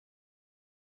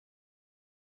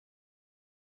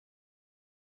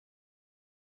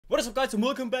What is up, guys, and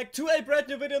welcome back to a brand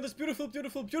new video on this beautiful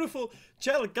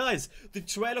channel. Guys, the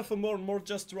trailer for More and More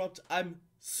just dropped. I'm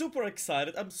super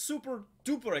excited. I'm super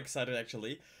duper excited,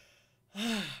 actually.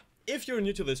 If you're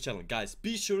new to this channel, guys,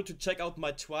 be sure to check out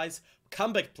my Twice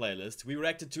comeback playlist. We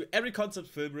reacted to every concept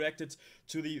film, reacted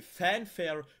to the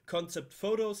fanfare concept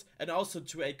photos, and also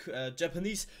to a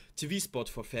Japanese TV spot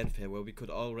for fanfare where we could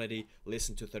already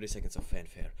listen to 30 seconds of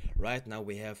fanfare. Right now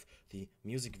we have the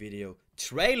music video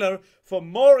trailer for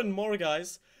More and More,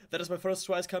 guys. That is my first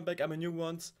Twice comeback. I'm a new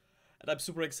one, and I'm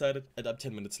super excited, and I'm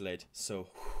 10 minutes late, so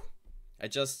I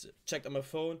just checked on my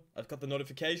phone, I've got the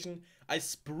notification, I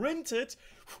sprinted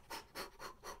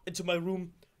into my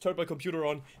room, turned my computer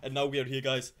on, and now we are here,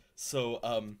 guys. So,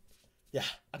 yeah,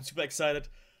 I'm super excited.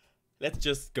 Let's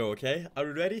just go, okay? Are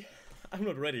you ready? I'm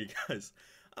not ready, guys.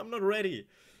 I'm not ready.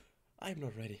 I'm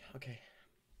not ready. Okay,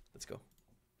 let's go.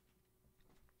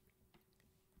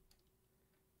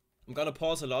 I'm gonna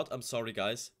pause a lot, I'm sorry,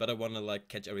 guys, but I wanna, like,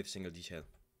 catch every single detail.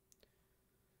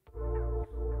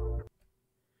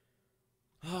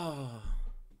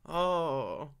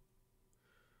 Oh,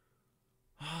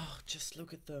 just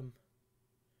look at them.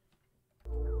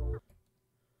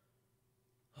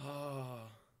 Oh,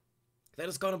 that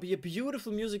is gonna be a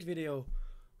beautiful music video.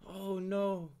 Oh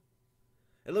no,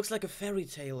 it looks like a fairy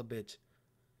tale a bit.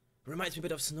 Reminds me a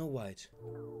bit of Snow White.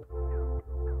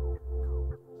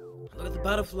 Look at the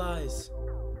butterflies.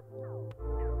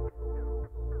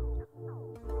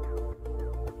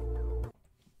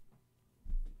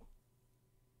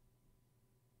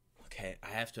 Okay, I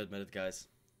have to admit it, guys.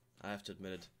 I have to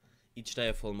admit it. Each day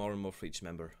I fall more and more for each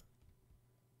member.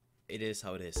 It is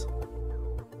how it is.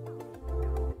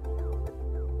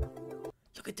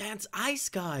 Look at Dan's eyes,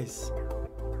 guys!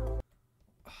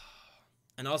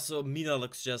 And also, Mina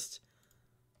looks just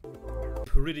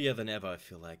prettier than ever, I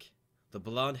feel like. The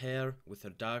blonde hair with her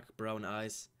dark brown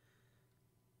eyes,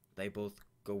 they both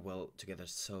go well together,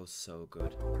 so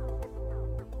good.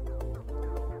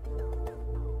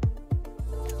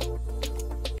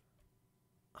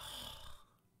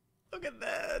 Look at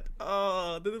that!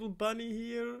 Oh, the little bunny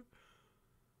here.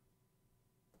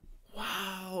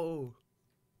 Wow!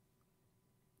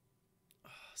 Oh,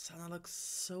 Sana looks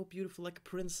so beautiful, like a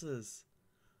princess.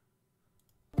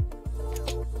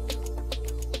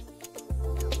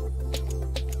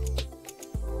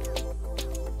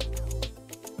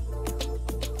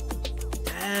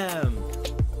 Damn!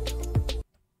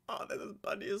 Oh, that little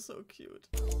bunny is so cute.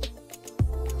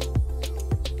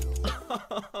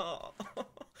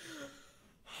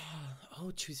 Oh,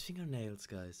 choose fingernails,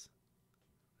 guys.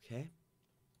 Okay.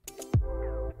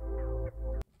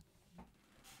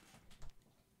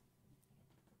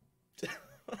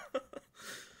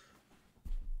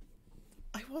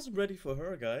 I wasn't ready for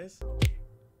her, guys.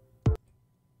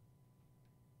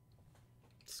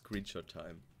 Screenshot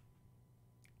time.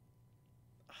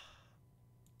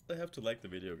 I have to like the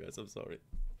video, guys. I'm sorry.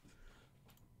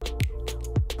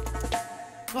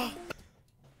 Oh,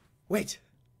 wait.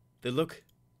 The look.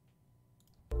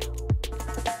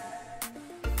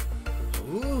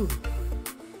 Ooh.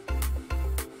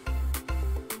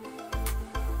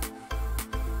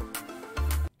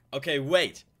 Okay,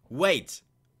 wait.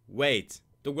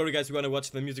 Don't worry, guys, we're gonna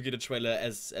watch the music video trailer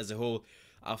as a whole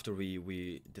after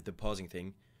we did the pausing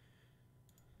thing.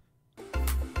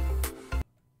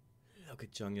 Look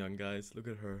at Jonghyun, guys. Look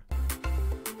at her.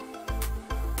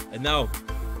 And now,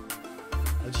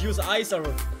 Jiu's eyes are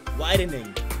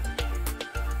widening.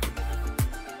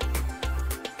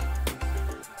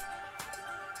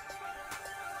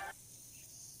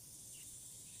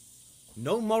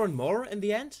 No More and More in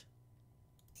the end?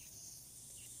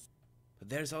 But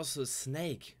there's also a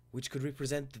snake, which could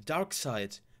represent the dark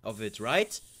side of it,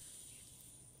 right?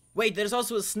 Wait, there's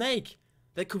also a snake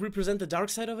that could represent the dark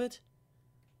side of it?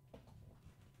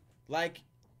 Like,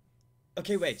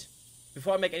 okay, wait.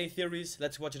 Before I make any theories,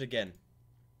 let's watch it again.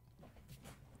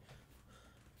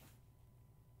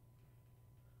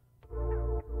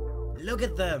 Look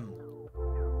at them!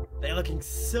 They're looking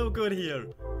so good here.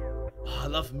 Oh, I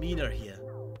love Mina here.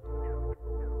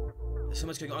 There's so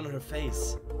much going on her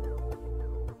face.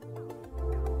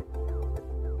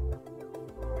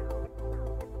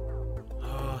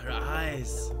 Oh, her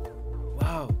eyes.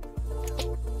 Wow.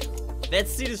 That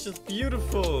scene is just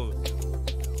beautiful.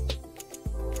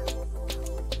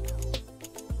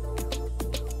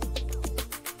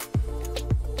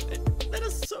 That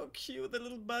is so cute, the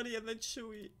little bunny and then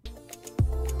Chewy.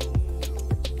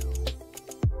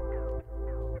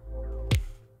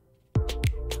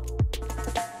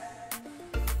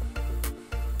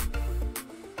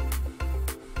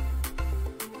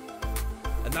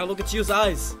 And now look at Jiu's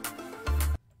eyes.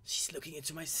 She's looking it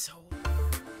to my soul.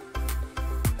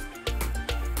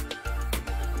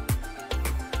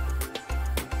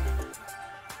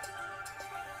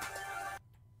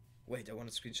 Wait, I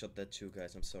want to screenshot that too,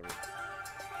 guys. I'm sorry.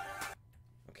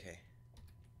 Okay.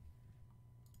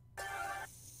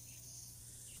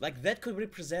 Like, that could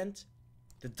represent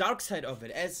the dark side of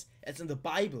it, as in the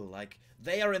Bible. Like,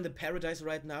 they are in the paradise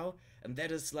right now, and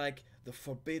that is like the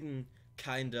forbidden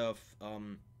kind of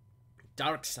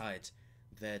dark side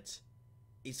that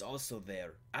is also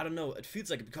there. I don't know, it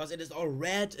feels like it because it is all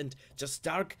red and just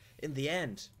dark in the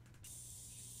end.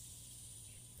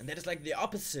 And that is like the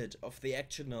opposite of the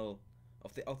actual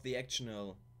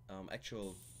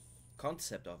actual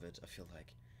concept of it, I feel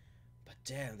like. But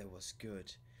damn, that was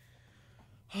good.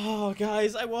 Oh,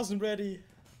 guys, I wasn't ready.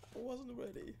 I wasn't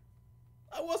ready.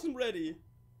 I wasn't ready.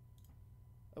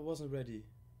 I wasn't ready.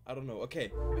 I don't know.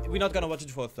 Okay, we're not gonna watch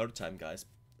it for a third time, guys.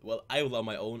 Well, I will on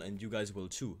my own, and you guys will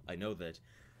too. I know that.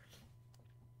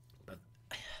 But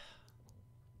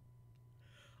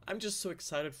I'm just so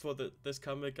excited for this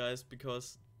comeback, guys,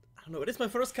 because I don't know. It is my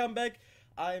first comeback.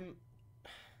 I'm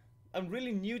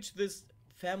really new to this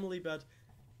family, but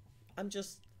I'm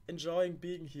just enjoying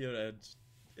being here, and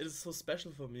it is so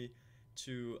special for me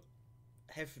to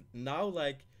have now,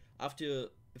 like, after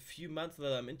a few months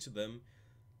that I'm into them,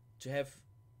 to have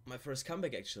my first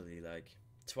comeback actually. Like,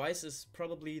 Twice is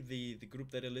probably the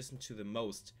group that I listened to the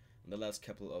most in the last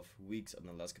couple of weeks, or in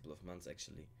the last couple of months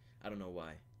actually. I don't know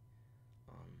why.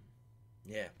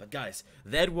 Yeah, but guys,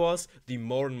 that was the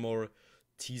More and More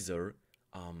teaser.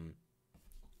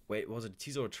 Wait, was it a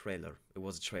teaser or a trailer? It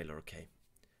was a trailer, okay.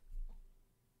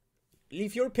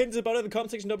 Leave your opinions about it in the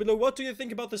comment section down below. What do you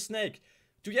think about the snake?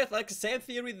 Do you have like the same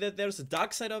theory that there's a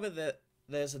dark side of it, that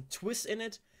there's a twist in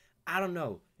it? I don't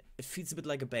know. It feels a bit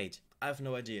like a bait. I have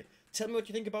no idea. Tell me what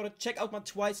you think about it. Check out my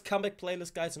Twice comeback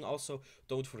playlist, guys. And also,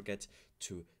 don't forget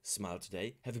to smile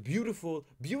today. Have a beautiful,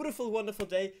 beautiful, wonderful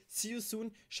day. See you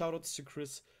soon. Shoutouts to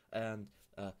Chris. And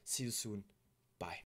see you soon.